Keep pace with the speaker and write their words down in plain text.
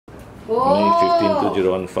May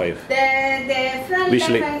 15, 2015. The front Which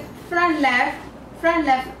left, leg? front left, front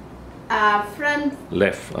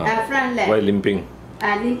Left. front left. Why limping?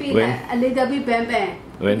 Limping When? a little bit bang.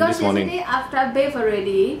 When? Because This morning? yesterday after bathe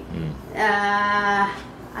already,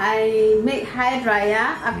 I make hair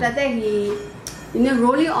dryer. After that he,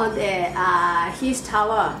 rolling on the his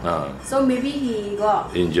towel. So maybe he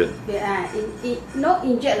got Injured. not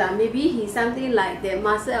injured lah. Maybe he something like the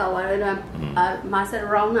muscle or whatever, muscle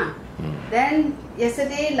wrong lah. Then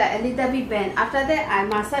yesterday like a little bit bend. After that I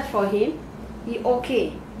massage for him. He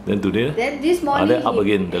okay. Then today? Then this morning then up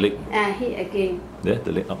again, the leg. He again. There,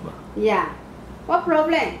 the leg up. Yeah. What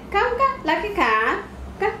problem? Come, lucky car.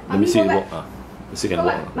 Come. Let me see you walk. See can Go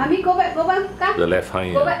walk. back. Mommy, go back. Come. The left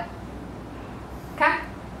hand. Go back. Come.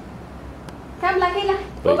 Come, lucky lah.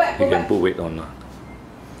 Go back. You can put weight on.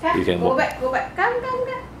 You can go walk. back. Come.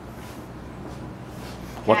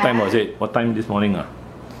 What time was it? What time this morning?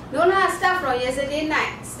 No lah, start from yesterday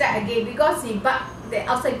night. Start again because he bark the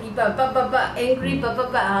outside people. Angry.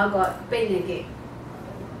 Got pain again.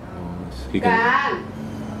 He can.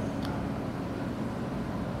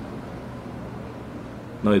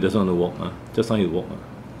 No, he doesn't want to walk. Just now he walk.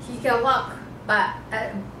 He can walk, but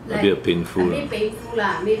like, a bit painful.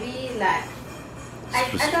 lah. Maybe like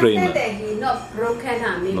I understand that he not broken.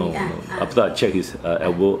 Maybe. No. After I check his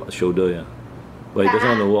elbow, shoulder, but he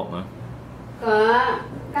doesn't want to walk.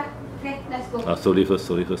 Okay, let's go. Slowly first.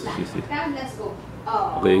 Come, let's go.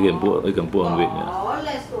 Okay, you can put on weight.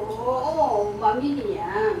 Let's go. Mommy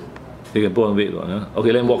here. You can put on weight.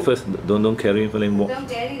 Okay, let him walk first. Don't carry him. Let him walk. Don't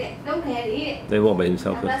carry it. Let him walk by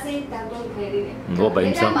himself I'm first. not saying don't carry it. Walk by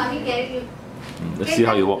himself. Mommy carry you. Let's see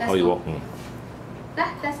how you walk. Let's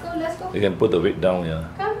go. You can put the weight down.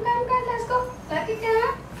 Come, let's go.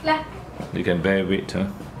 You can bear weight.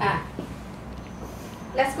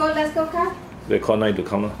 Let's go, come. They call 9 to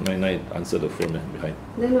come. 9, answer the phone behind.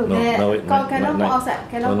 No, wait. Cannot go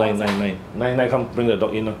outside. No, 9, come. Bring the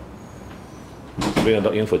dog in. Bring the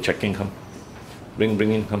dog in for checking. Come. Bring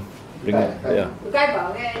in. Come. Bring in. Yeah.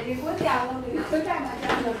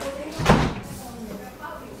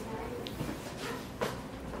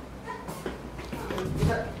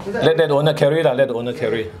 Let the owner carry. Let the owner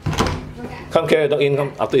carry. Come carry the dog in.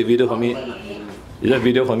 Come after you video for me. You just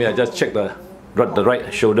video for me. I just check the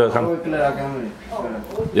right shoulder. Come.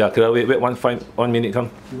 Yeah, clear. Wait 1 minute. Come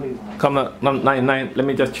 9. Let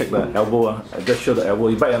me just check the elbow. I just show the elbow.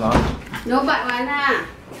 You bite or not? No bite one.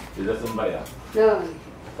 It doesn't bite. No.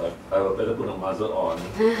 But I will better put the muzzle on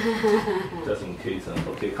just in case.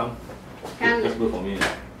 Okay, come. Just go for me.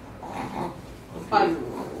 Okay.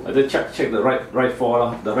 I just check the right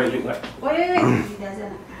fore, the right leg, right? Wait. It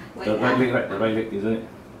doesn't. The right leg, isn't it?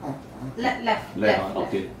 Left.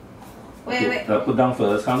 Okay. Wait. Put down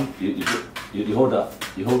first. Come. You hold the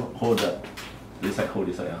this side. Hold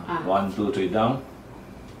this side. 1, 2, 3 down.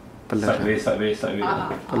 Sideways.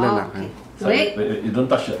 Okay. Wait. You don't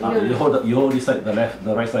touch it. You hold this side, the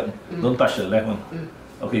right side. Don't touch the left one.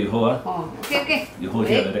 Okay, you hold. Okay. You hold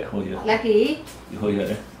here, like that. Hold here. Lucky. You hold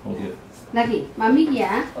here, hold here. Lucky. Mommy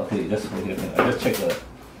here. Okay, just hold here. I just check the.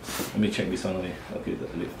 Let me check this one only. Okay, the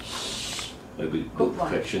leg. Maybe good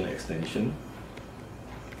flexion, extension.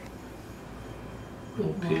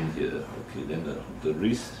 No pain here. Okay, then the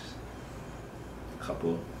wrist.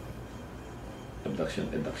 Couple. Abduction.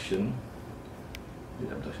 The abduction,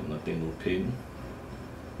 nothing, no pain.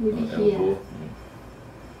 Maybe elbow. here.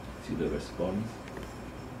 See the response.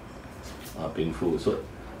 Painful. So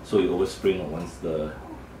you always spring once the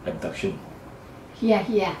abduction. Here.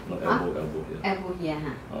 No, elbow here. Elbow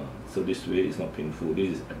here. So this way is not painful.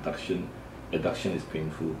 This is abduction. Adduction is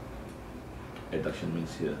painful. Adduction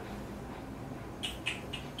means here.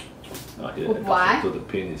 Here. Why? So the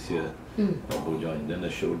pain is here. Elbow joint. Then the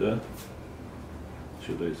shoulder.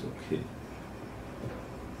 Shoulder is okay.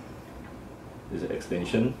 This is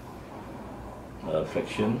extension.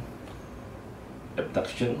 Flexion.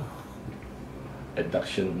 Abduction.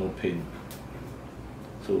 Adduction, no pain.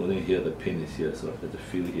 So only here the pain is here, so I have to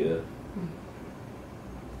feel here.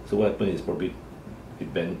 So what happened is probably he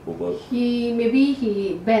bent over. Maybe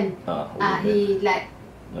he bent. He like.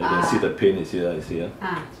 You can see the pain is here. You see?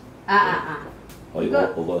 Or you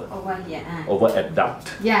over here. over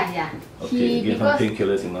abduct. Yeah. Okay, give some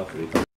painkillers enough.